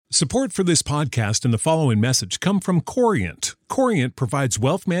Support for this podcast and the following message come from Corient. Corient provides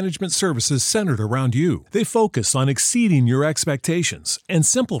wealth management services centered around you. They focus on exceeding your expectations and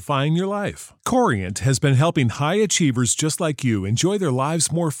simplifying your life. Corient has been helping high achievers just like you enjoy their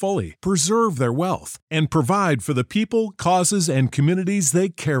lives more fully, preserve their wealth, and provide for the people, causes, and communities they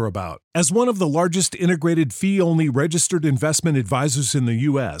care about. As one of the largest integrated fee-only registered investment advisors in the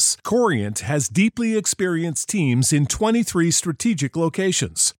U.S., Corient has deeply experienced teams in 23 strategic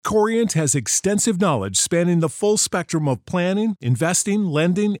locations. Corient has extensive knowledge spanning the full spectrum of planning, investing,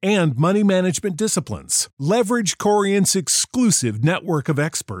 lending, and money management disciplines. Leverage Corient's exclusive network of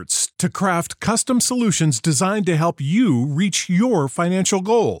experts to craft custom solutions designed to help you reach your financial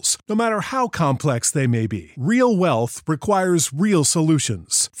goals, no matter how complex they may be. Real wealth requires real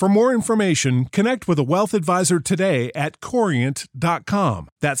solutions. For more information, connect with a wealth advisor today at Corient.com.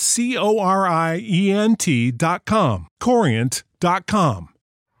 That's Corient.com. Corient.com.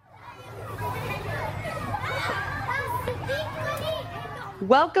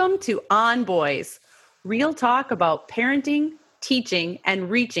 Welcome to On Boys, real talk about parenting, teaching,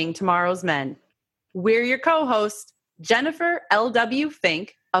 and reaching tomorrow's men. We're your co-hosts, Jennifer L.W.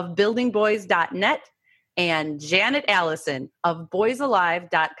 Fink of buildingboys.net and Janet Allison of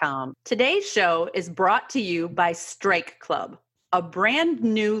boysalive.com. Today's show is brought to you by Strike Club, a brand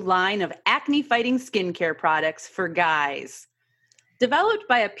new line of acne-fighting skincare products for guys. Developed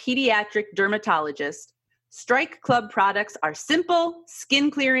by a pediatric dermatologist, Strike Club products are simple,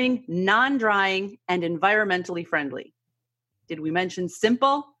 skin-clearing, non-drying, and environmentally friendly. Did we mention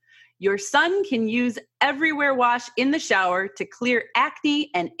simple? Your son can use Everywhere Wash in the shower to clear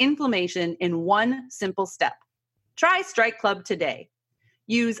acne and inflammation in one simple step. Try Strike Club today.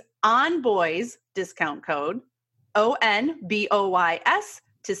 Use ONBOYS discount code, ONBOYS,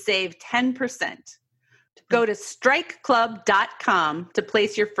 to save 10%. Go to strikeclub.com to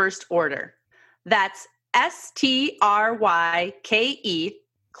place your first order. That's STRYKE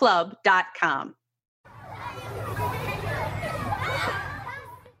club.com.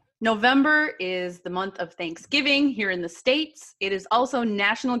 November is the month of Thanksgiving here in the States. It is also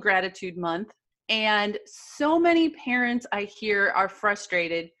National Gratitude Month. And so many parents I hear are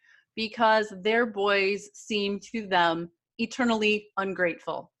frustrated because their boys seem to them eternally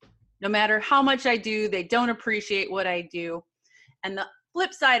ungrateful. No matter how much I do, they don't appreciate what I do. And the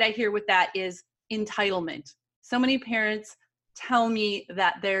flip side I hear with that is entitlement. So many parents tell me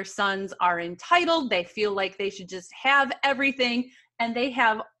that their sons are entitled. They feel like they should just have everything, and they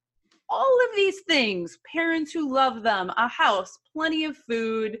have all of these things. Parents who love them, a house, plenty of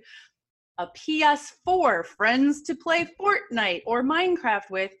food, a PS4, friends to play Fortnite or Minecraft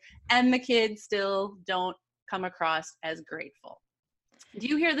with, and the kids still don't come across as grateful. Do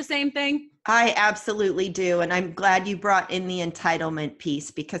you hear the same thing? I absolutely do. And I'm glad you brought in the entitlement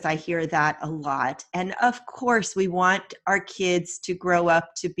piece because I hear that a lot. And of course, we want our kids to grow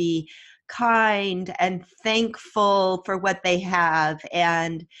up to be kind and thankful for what they have.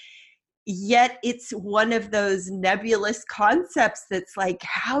 And yet it's one of those nebulous concepts that's like,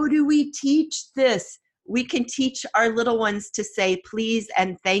 how do we teach this? We can teach our little ones to say please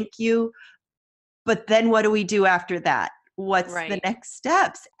and thank you. But then what do we do after that? What's the next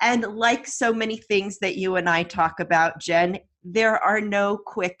steps? And like so many things that you and I talk about, Jen, there are no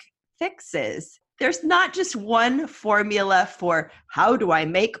quick fixes. There's not just one formula for how do I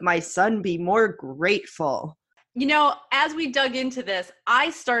make my son be more grateful. You know, as we dug into this,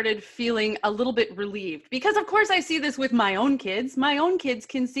 I started feeling a little bit relieved because, of course, I see this with my own kids. My own kids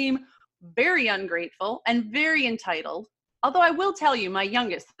can seem very ungrateful and very entitled. Although I will tell you, my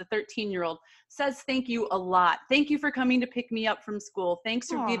youngest, the 13-year-old, says thank you a lot. Thank you for coming to pick me up from school. Thanks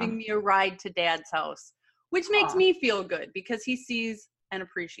for giving me a ride to Dad's house, which makes me feel good because he sees and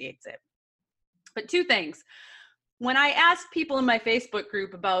appreciates it. But two things. When I asked people in my Facebook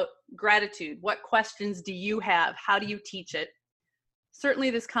group about gratitude, what questions do you have? How do you teach it? Certainly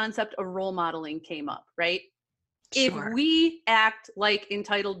this concept of role modeling came up, right? Sure. If we act like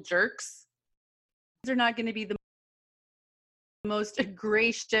entitled jerks, they're not going to be the most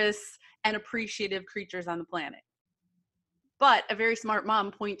gracious and appreciative creatures on the planet. But a very smart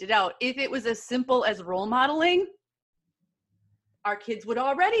mom pointed out, if it was as simple as role modeling, our kids would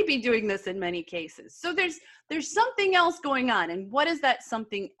already be doing this in many cases. So there's something else going on. And what is that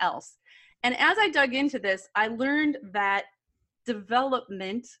something else? And as I dug into this, I learned that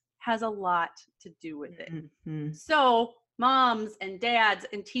development has a lot to do with it. Mm-hmm. So moms and dads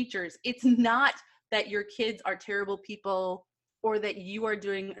and teachers, it's not that your kids are terrible people or that you are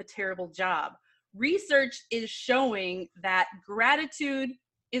doing a terrible job. Research is showing that gratitude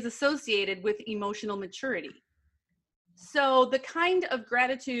is associated with emotional maturity. So the kind of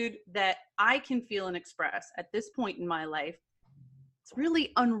gratitude that I can feel and express at this point in my life, it's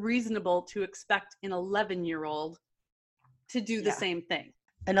really unreasonable to expect an 11-year-old to do the same thing.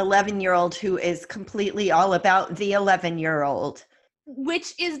 An 11-year-old who is completely all about the 11-year-old.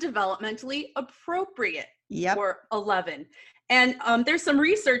 Which is developmentally appropriate Yep. for 11. And there's some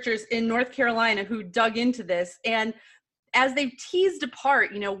researchers in North Carolina who dug into this. And as they've teased apart,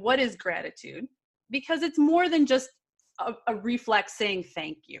 what is gratitude? Because it's more than just a reflex saying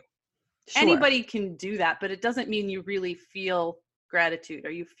thank you. Sure. Anybody can do that, but it doesn't mean you really feel gratitude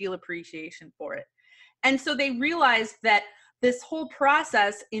or you feel appreciation for it. And so they realized that this whole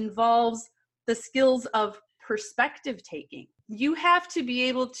process involves the skills of perspective taking. You have to be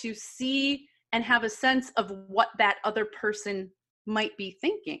able to see and have a sense of what that other person might be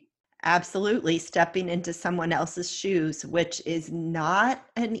thinking. Absolutely. Stepping into someone else's shoes, which is not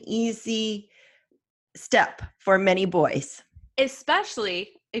an easy step for many boys. Especially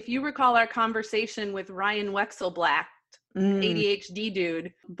if you recall our conversation with Ryan Wexelblack, ADHD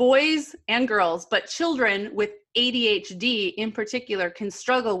dude. Boys and girls, but children with ADHD in particular can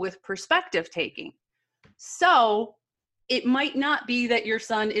struggle with perspective taking. So it might not be that your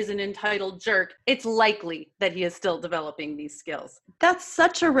son is an entitled jerk. It's likely that he is still developing these skills. That's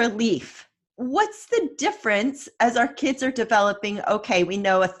such a relief. What's the difference as our kids are developing? Okay, we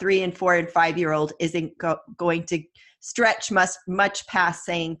know a 3 and 4 and 5-year-old isn't going to stretch much past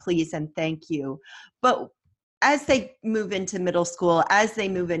saying please and thank you. But as they move into middle school, as they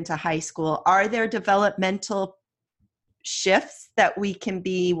move into high school, are there developmental shifts that we can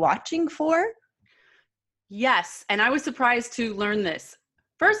be watching for? Yes, and I was surprised to learn this.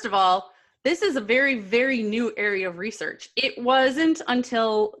 First of all, this is a very, very new area of research. It wasn't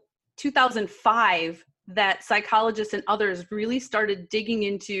until 2005 that psychologists and others really started digging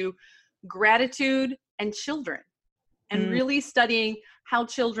into gratitude and children and really studying how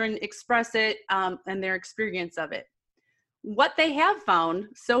children express it and their experience of it. What they have found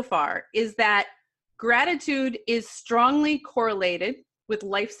so far is that gratitude is strongly correlated with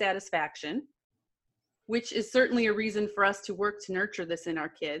life satisfaction, which is certainly a reason for us to work to nurture this in our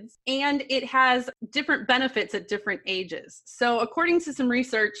kids. And it has different benefits at different ages. So according to some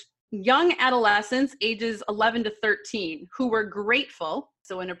research, young adolescents ages 11 to 13 who were grateful,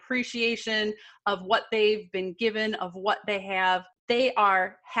 so an appreciation of what they've been given, of what they have, they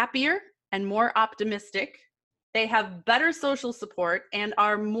are happier and more optimistic. They have better social support and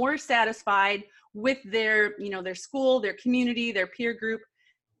are more satisfied with their school, their community, their peer group,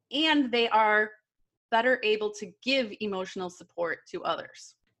 and they are better able to give emotional support to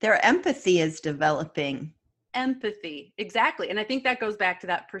others. Their empathy is developing. Empathy, exactly. And I think that goes back to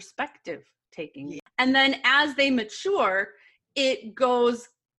that perspective taking. And then as they mature, it goes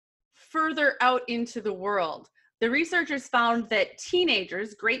further out into the world. The researchers found that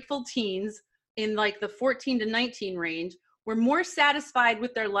teenagers, grateful teens in like the 14 to 19 range, were more satisfied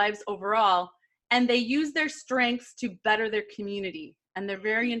with their lives overall, and they use their strengths to better their community. And they're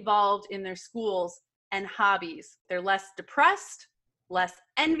very involved in their schools and hobbies. They're less depressed, less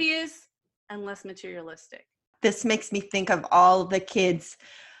envious, and less materialistic. This makes me think of all the kids.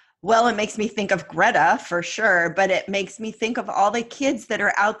 Well, it makes me think of Greta for sure, but it makes me think of all the kids that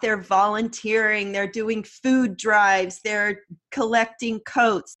are out there volunteering. They're doing food drives. They're collecting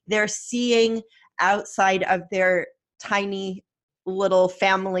coats. They're seeing outside of their tiny little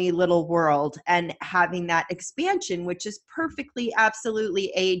family, little world, and having that expansion, which is perfectly,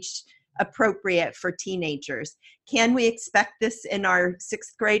 absolutely age appropriate for teenagers. Can we expect this in our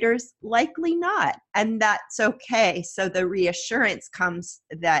 6th graders? Likely not. And that's okay. So the reassurance comes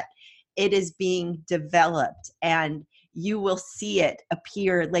that it is being developed and you will see it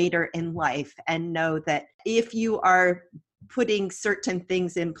appear later in life, and know that if you are putting certain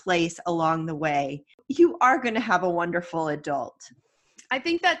things in place along the way, you are going to have a wonderful adult. I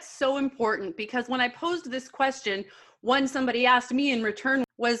think that's so important, because when I posed this question, one somebody asked me in return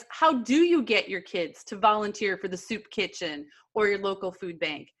was, how do you get your kids to volunteer for the soup kitchen or your local food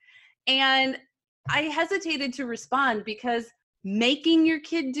bank? And I hesitated to respond because making your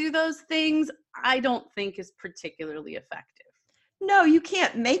kid do those things, I don't think is particularly effective. No, you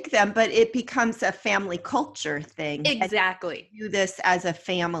can't make them, but it becomes a family culture thing. Exactly. And do this as a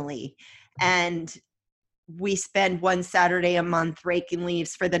family. And we spend one Saturday a month raking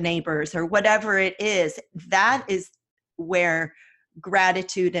leaves for the neighbors or whatever it is. That is where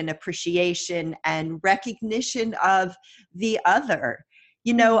gratitude and appreciation and recognition of the other.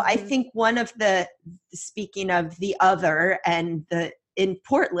 I think one of speaking of the other, and in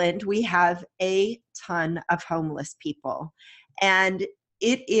Portland, we have a ton of homeless people. And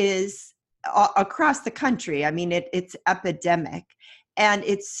it is across the country. I mean, it's epidemic. And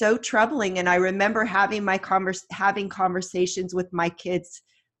it's so troubling. And I remember having having conversations with my kids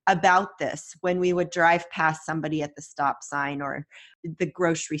about this when we would drive past somebody at the stop sign or the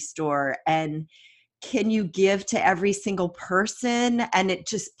grocery store. And can you give to every single person? And it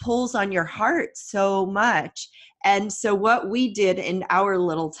just pulls on your heart so much. And so what we did in our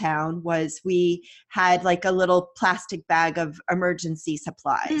little town was we had like a little plastic bag of emergency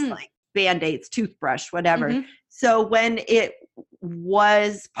supplies, like Band-Aids, toothbrush, whatever. Mm-hmm. So when it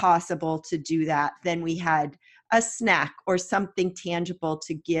was possible to do that, then we had a snack or something tangible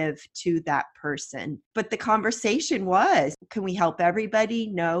to give to that person. But the conversation was, can we help everybody?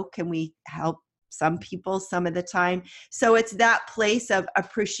 No. Can we help some people some of the time? So it's that place of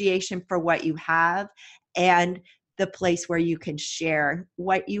appreciation for what you have and the place where you can share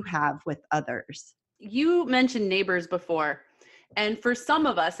what you have with others. You mentioned neighbors before. And for some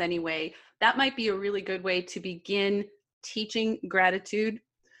of us anyway, that might be a really good way to begin teaching gratitude.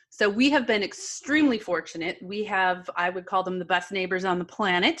 So we have been extremely fortunate. We have, I would call them the best neighbors on the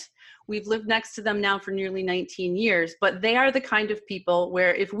planet. We've lived next to them now for nearly 19 years, but they are the kind of people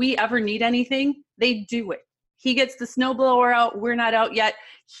where if we ever need anything, they do it. He gets the snowblower out, we're not out yet,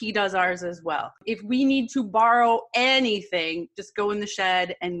 he does ours as well. If we need to borrow anything, just go in the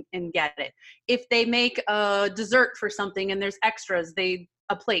shed and get it. If they make a dessert for something and there's extras, a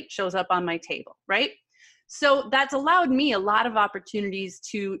plate shows up on my table, right? So that's allowed me a lot of opportunities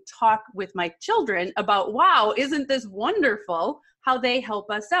to talk with my children about, wow, isn't this wonderful how they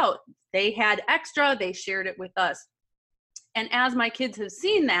help us out? They had extra, they shared it with us. And as my kids have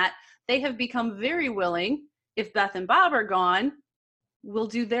seen that, they have become very willing. If Beth and Bob are gone, we'll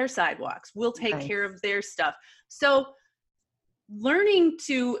do their sidewalks. We'll take care of their stuff. So learning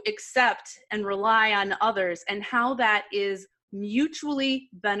to accept and rely on others and how that is mutually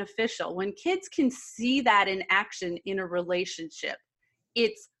beneficial. When kids can see that in action in a relationship,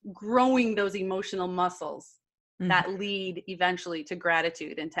 it's growing those emotional muscles that lead eventually to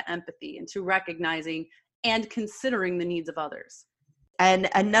gratitude and to empathy and to recognizing and considering the needs of others. And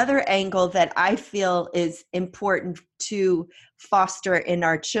another angle that I feel is important to foster in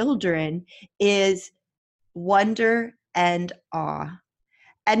our children is wonder and awe.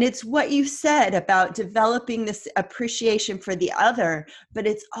 And it's what you said about developing this appreciation for the other, but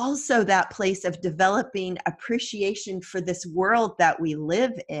it's also that place of developing appreciation for this world that we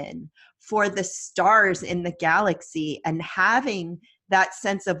live in, for the stars in the galaxy, and having that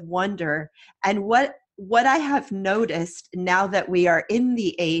sense of wonder. And what I have noticed now that we are in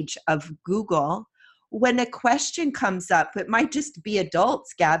the age of Google, when a question comes up, it might just be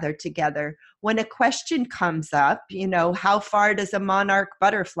adults gathered together. When a question comes up, how far does a monarch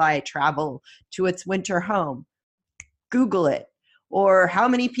butterfly travel to its winter home? Google it. Or how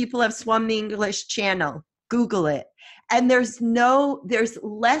many people have swum the English Channel? Google it. And there's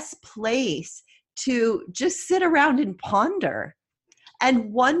less place to just sit around and ponder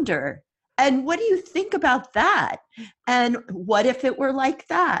and wonder. And what do you think about that? And what if it were like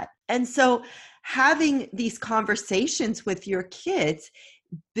that? And so having these conversations with your kids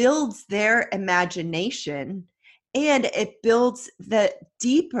builds their imagination, and it builds the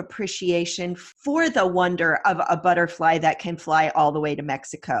deep appreciation for the wonder of a butterfly that can fly all the way to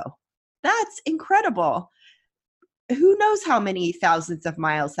Mexico. That's incredible. Who knows how many thousands of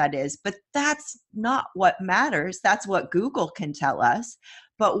miles that is, but that's not what matters. That's what Google can tell us.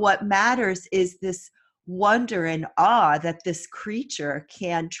 But what matters is this wonder and awe that this creature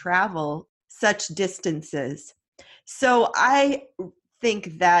can travel such distances. So I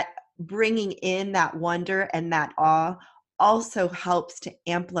think that bringing in that wonder and that awe also helps to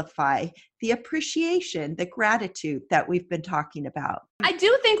amplify the appreciation, the gratitude that we've been talking about. I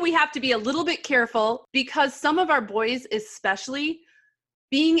do think we have to be a little bit careful because some of our boys, especially,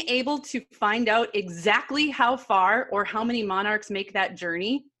 being able to find out exactly how far or how many monarchs make that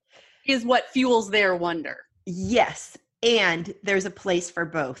journey is what fuels their wonder. Yes. And there's a place for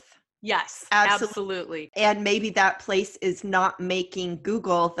both. Yes, absolutely. And maybe that place is not making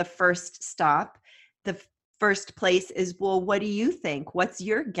Google the first stop. The first place is, well, what do you think? What's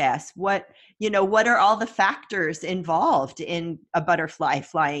your guess? What are all the factors involved in a butterfly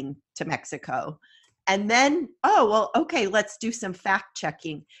flying to Mexico? And then, okay, let's do some fact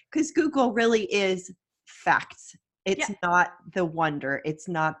checking, because Google really is facts. It's not the wonder. It's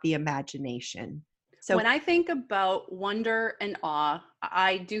not the imagination. So when I think about wonder and awe,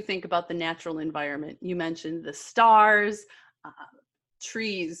 I do think about the natural environment. You mentioned the stars,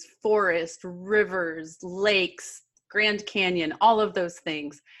 trees, forest, rivers, lakes, Grand Canyon, all of those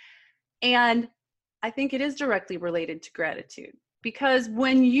things. And I think it is directly related to gratitude, because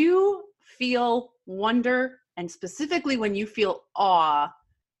when you feel wonder, and specifically when you feel awe,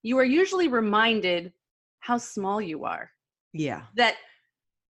 you are usually reminded how small you are. Yeah. That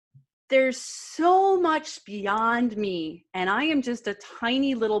there's so much beyond me, and I am just a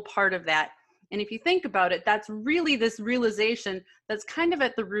tiny little part of that. And if you think about it, that's really this realization that's kind of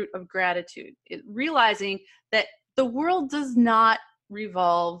at the root of gratitude. Realizing that the world does not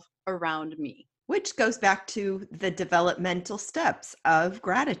revolve around me. Which goes back to the developmental steps of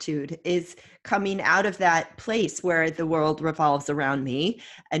gratitude, is coming out of that place where the world revolves around me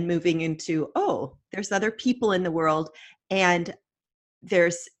and moving into, oh, there's other people in the world. And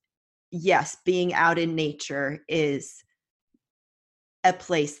there's, yes, being out in nature is a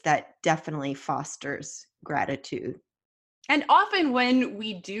place that definitely fosters gratitude. And often when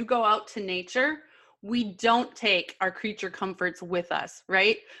we do go out to nature, we don't take our creature comforts with us,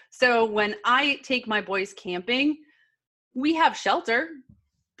 right? So when I take my boys camping, we have shelter,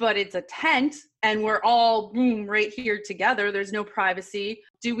 but it's a tent and we're all right here together. There's no privacy.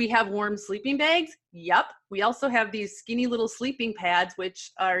 Do we have warm sleeping bags? Yep. We also have these skinny little sleeping pads, which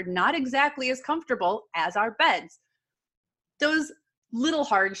are not exactly as comfortable as our beds. Those little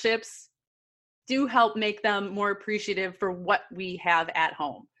hardships do help make them more appreciative for what we have at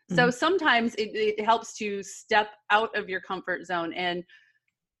home. So sometimes it helps to step out of your comfort zone and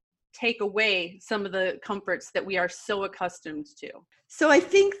take away some of the comforts that we are so accustomed to. So I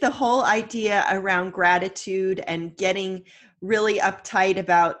think the whole idea around gratitude and getting really uptight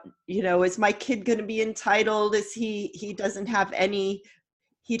about, is my kid going to be entitled? Is he doesn't have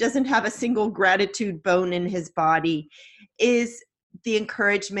a single gratitude bone in his body, is the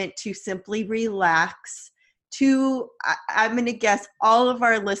encouragement to simply relax. I'm going to guess all of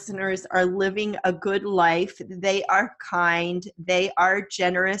our listeners are living a good life. They are kind. They are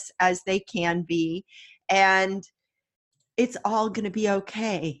generous as they can be. And it's all going to be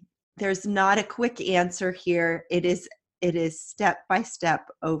okay. There's not a quick answer here. It is step by step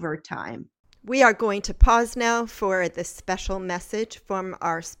over time. We are going to pause now for this special message from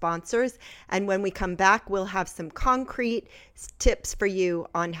our sponsors. And when we come back, we'll have some concrete tips for you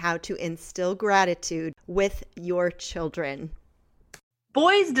on how to instill gratitude with your children.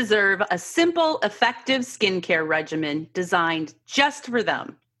 Boys deserve a simple, effective skincare regimen designed just for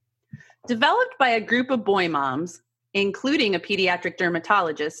them. Developed by a group of boy moms, including a pediatric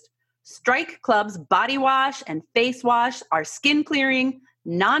dermatologist, Strike Club's body wash and face wash are skin clearing,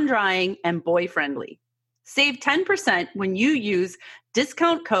 non-drying, and boy-friendly. Save 10% when you use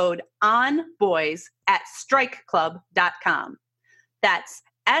discount code ONBOYS at strikeclub.com. That's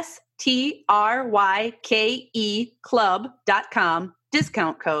STRYKE club.com,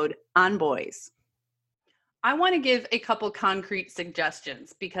 discount code ONBOYS. I want to give a couple concrete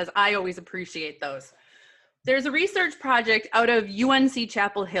suggestions because I always appreciate those. There's a research project out of UNC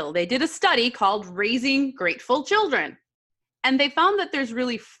Chapel Hill. They did a study called Raising Grateful Children. And they found that there's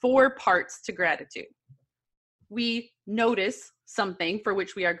really 4 parts to gratitude. We notice something for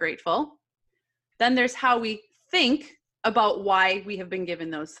which we are grateful. Then there's how we think about why we have been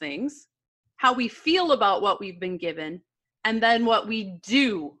given those things, how we feel about what we've been given, and then what we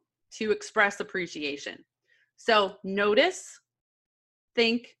do to express appreciation. So notice,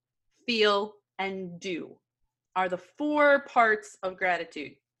 think, feel, and do are the 4 parts of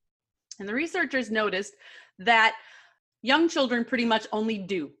gratitude. And the researchers noticed that young children pretty much only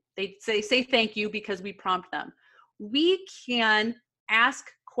do. They say thank you because we prompt them. We can ask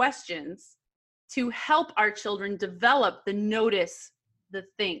questions to help our children develop the notice, the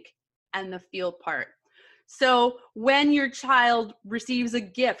think, and the feel part. So when your child receives a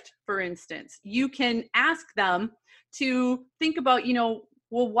gift, for instance, you can ask them to think about,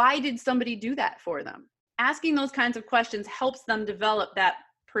 why did somebody do that for them? Asking those kinds of questions helps them develop that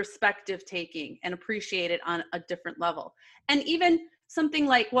perspective taking and appreciate it on a different level. And even something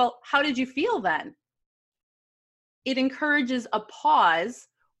like, well, how did you feel then? It encourages a pause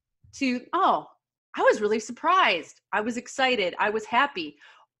to, oh, I was really surprised. I was excited. I was happy.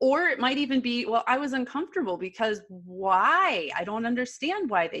 Or it might even be, well, I was uncomfortable because why? I don't understand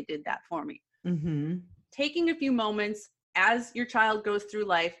why they did that for me. Mm-hmm. Taking a few moments as your child goes through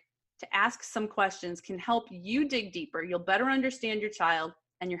life to ask some questions can help you dig deeper. You'll better understand your child,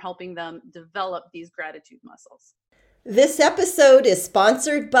 and you're helping them develop these gratitude muscles. This episode is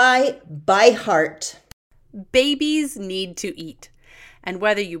sponsored by ByHeart. Babies need to eat. And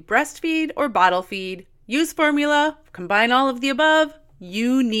whether you breastfeed or bottle feed, use formula, combine all of the above,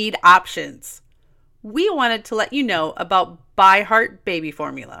 you need options. We wanted to let you know about ByHeart Baby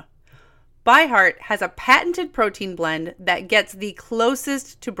Formula. ByHeart has a patented protein blend that gets the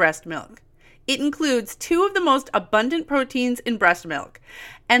closest to breast milk. It includes 2 of the most abundant proteins in breast milk.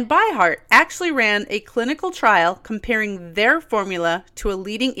 And ByHeart actually ran a clinical trial comparing their formula to a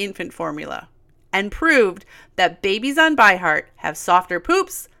leading infant formula and proved that babies on ByHeart have softer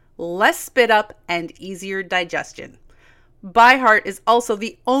poops, less spit up, and easier digestion. ByHeart is also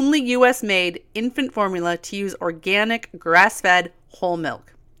the only US-made infant formula to use organic, grass-fed whole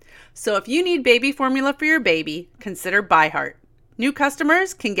milk. So if you need baby formula for your baby, consider ByHeart. New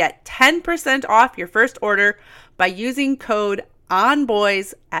customers can get 10% off your first order by using code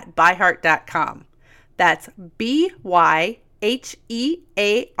ONBOYS at byheart.com. That's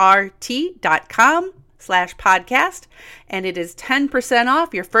BYHEART.com/podcast, and it is 10%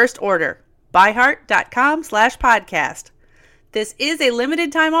 off your first order. byheart.com/podcast. This is a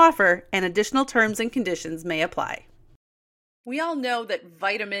limited time offer, and additional terms and conditions may apply. We all know that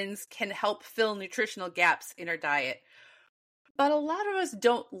vitamins can help fill nutritional gaps in our diet. But a lot of us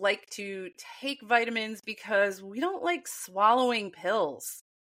don't like to take vitamins because we don't like swallowing pills.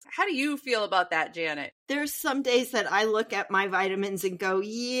 How do you feel about that, Janet? There's some days that I look at my vitamins and go,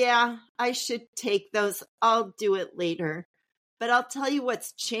 yeah, I should take those. I'll do it later. But I'll tell you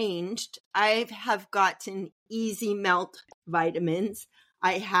what's changed. I have gotten Easy Melt vitamins.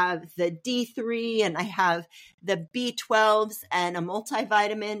 I have the D3 and I have the B12s and a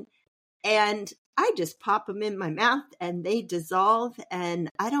multivitamin. And I just pop them in my mouth and they dissolve, and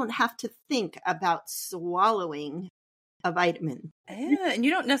I don't have to think about swallowing a vitamin. Yeah, and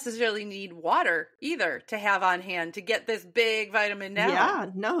you don't necessarily need water either to have on hand to get this big vitamin down. Yeah,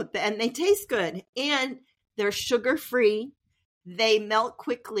 no, and they taste good. And they're sugar-free. They melt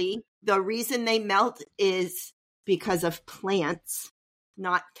quickly. The reason they melt is because of plants,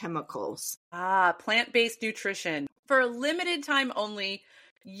 not chemicals. Plant-based nutrition. For a limited time only,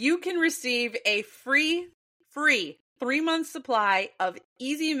 you can receive a free 3-month supply of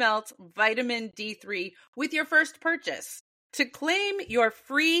Easy Melt Vitamin D3 with your first purchase. To claim your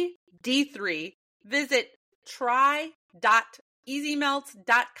free D3, visit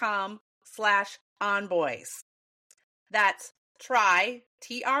try.easymelts.com/onboys. That's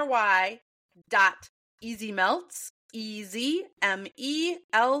try.easymelts,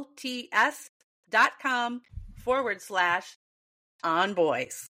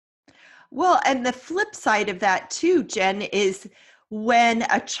 EZMELTS.com/onboys. Well, and the flip side of that too, Jen, is when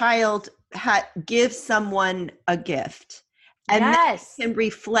a child gives someone a gift and Yes. then can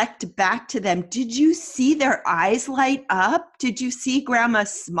reflect back to them. Did you see their eyes light up? Did you see grandma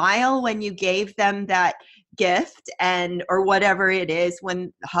smile when you gave them that gift or whatever it is,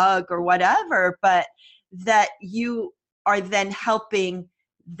 when hug or whatever, but that you are then helping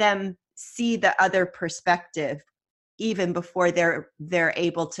them see the other perspective even before they're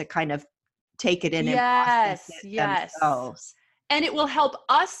able to kind of take it in and process it themselves. And it will help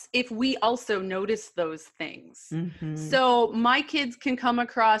us if we also notice those things. Mm-hmm. So my kids can come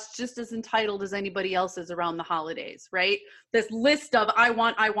across just as entitled as anybody else's around the holidays, right? This list of I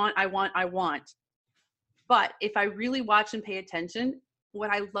want. But if I really watch and pay attention, what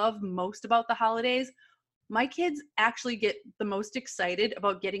I love most about the holidays, my kids actually get the most excited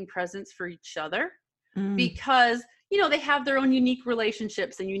about getting presents for each other because, they have their own unique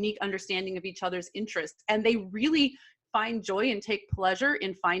relationships and unique understanding of each other's interests. And they really find joy and take pleasure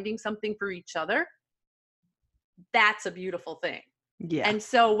in finding something for each other. That's a beautiful thing. Yeah. And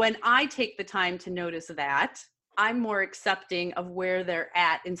so when I take the time to notice that, I'm more accepting of where they're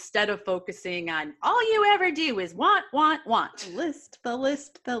at instead of focusing on all you ever do is want. The list.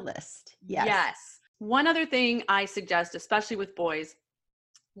 Yes. One other thing I suggest, especially with boys,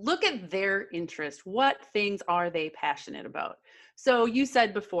 look at their interest. What things are they passionate about? So you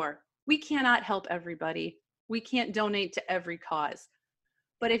said before, we cannot help everybody. We can't donate to every cause.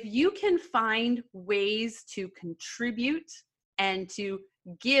 But if you can find ways to contribute and to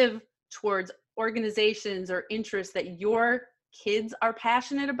give towards organizations or interests that your kids are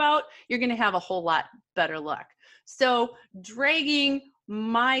passionate about, you're going to have a whole lot better luck. So dragging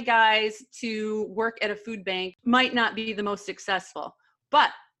my guys to work at a food bank might not be the most successful,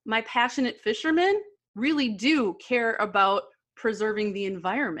 but my passionate fishermen really do care about preserving the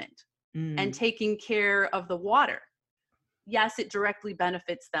environment and taking care of the water. Yes, it directly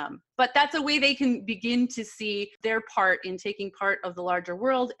benefits them, but that's a way they can begin to see their part in taking part of the larger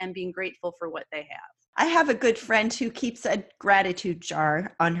world and being grateful for what they have. I have a good friend who keeps a gratitude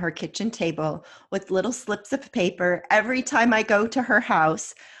jar on her kitchen table with little slips of paper. Every time I go to her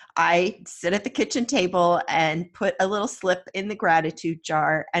house, I sit at the kitchen table and put a little slip in the gratitude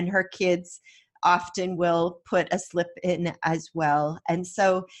jar, and her kids often will put a slip in as well. And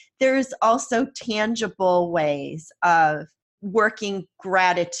so there's also tangible ways of working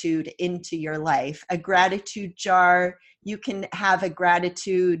gratitude into your life. A gratitude jar, you can have a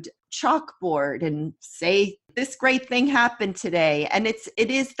gratitude chalkboard and say, this great thing happened today. And it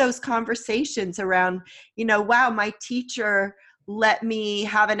is those conversations around, wow, my teacher let me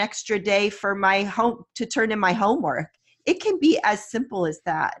have an extra day for my home to turn in my homework. It can be as simple as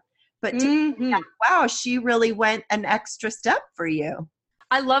that. But wow, she really went an extra step for you.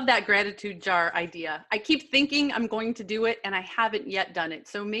 I love that gratitude jar idea. I keep thinking I'm going to do it and I haven't yet done it.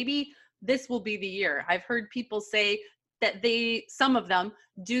 So maybe this will be the year. I've heard people say that some of them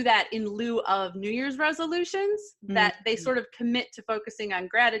do that in lieu of New Year's resolutions, that they sort of commit to focusing on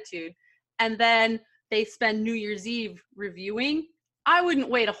gratitude and then they spend New Year's Eve reviewing. I wouldn't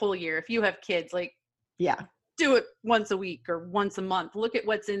wait a whole year. If you have kids, do it once a week or once a month. Look at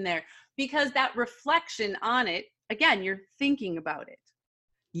what's in there, because that reflection on it, again, you're thinking about it.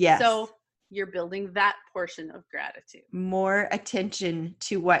 Yes. So you're building that portion of gratitude. More attention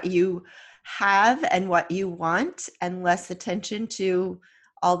to what you have and what you want, and less attention to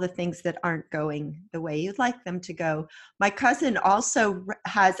all the things that aren't going the way you'd like them to go. My cousin also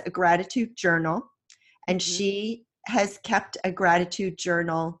has a gratitude journal, and she has kept a gratitude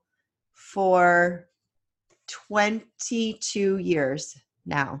journal for 22 years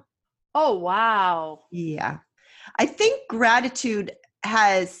now. Oh, wow. Yeah. I think gratitude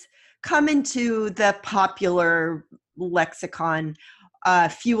has come into the popular lexicon,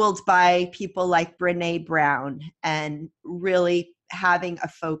 fueled by people like Brené Brown, and really having a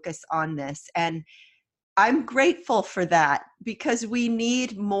focus on this. And I'm grateful for that, because we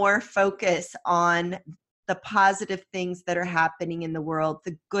need more focus on the positive things that are happening in the world,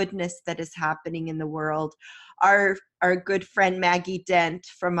 the goodness that is happening in the world. Our good friend Maggie Dent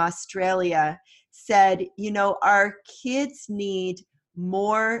from Australia said, our kids need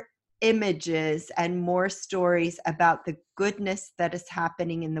more images and more stories about the goodness that is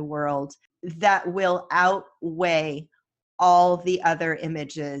happening in the world that will outweigh all the other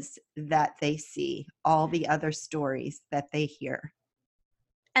images that they see, all the other stories that they hear.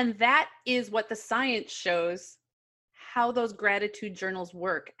 And that is what the science shows, how those gratitude journals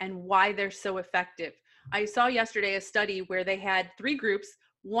work and why they're so effective. I saw yesterday a study where they had 3 groups.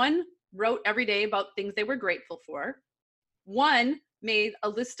 One wrote every day about things they were grateful for. One made a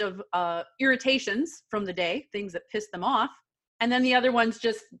list of irritations from the day, things that pissed them off. And then the other ones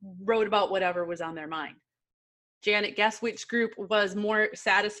just wrote about whatever was on their mind. Janet, guess which group was more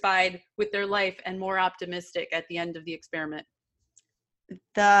satisfied with their life and more optimistic at the end of the experiment?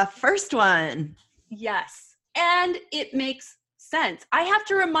 The first one. Yes. And it makes sense. I have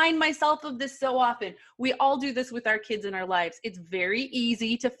to remind myself of this so often. We all do this with our kids in our lives. It's very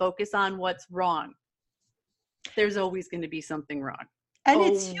easy to focus on what's wrong. There's always going to be something wrong. And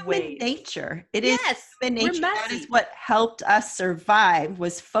it's human nature. It is human nature. We're messy. That is what helped us survive,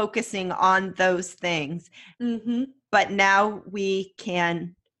 was focusing on those things. But now we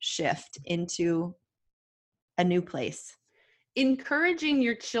can shift into a new place. Encouraging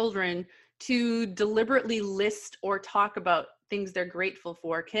your children to deliberately list or talk about things they're grateful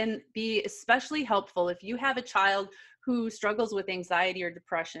for can be especially helpful if you have a child who struggles with anxiety or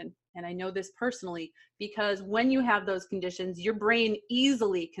depression. And I know this personally, because when you have those conditions, your brain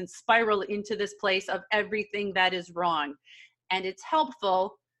easily can spiral into this place of everything that is wrong. And it's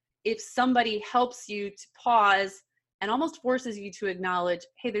helpful if somebody helps you to pause and almost forces you to acknowledge,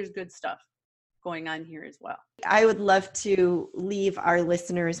 hey, there's good stuff going on here as well. I would love to leave our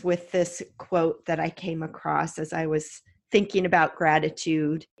listeners with this quote that I came across as I was thinking about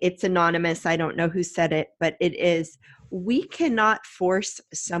gratitude. It's anonymous. I don't know who said it, but it is, we cannot force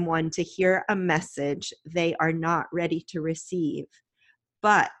someone to hear a message they are not ready to receive,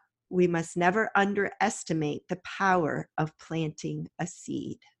 but we must never underestimate the power of planting a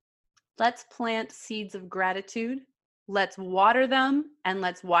seed. Let's plant seeds of gratitude. Let's water them, and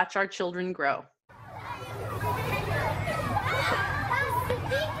let's watch our children grow.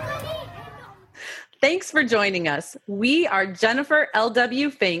 Thanks for joining us. We are Jennifer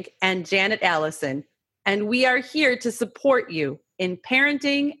L.W. Fink and Janet Allison, and we are here to support you in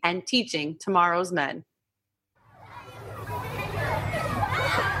parenting and teaching tomorrow's men.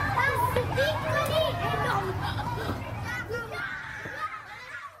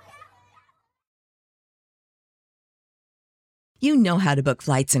 You know how to book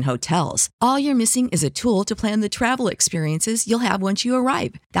flights and hotels. All you're missing is a tool to plan the travel experiences you'll have once you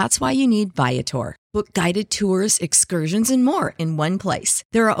arrive. That's why you need Viator. Book guided tours, excursions, and more in one place.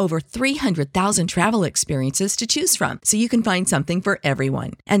 There are over 300,000 travel experiences to choose from, so you can find something for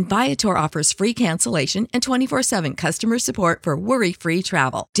everyone. And Viator offers free cancellation and 24/7 customer support for worry-free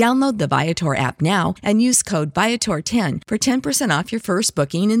travel. Download the Viator app now and use code Viator10 for 10% off your first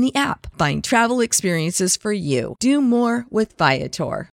booking in the app. Find travel experiences for you. Do more with Viator.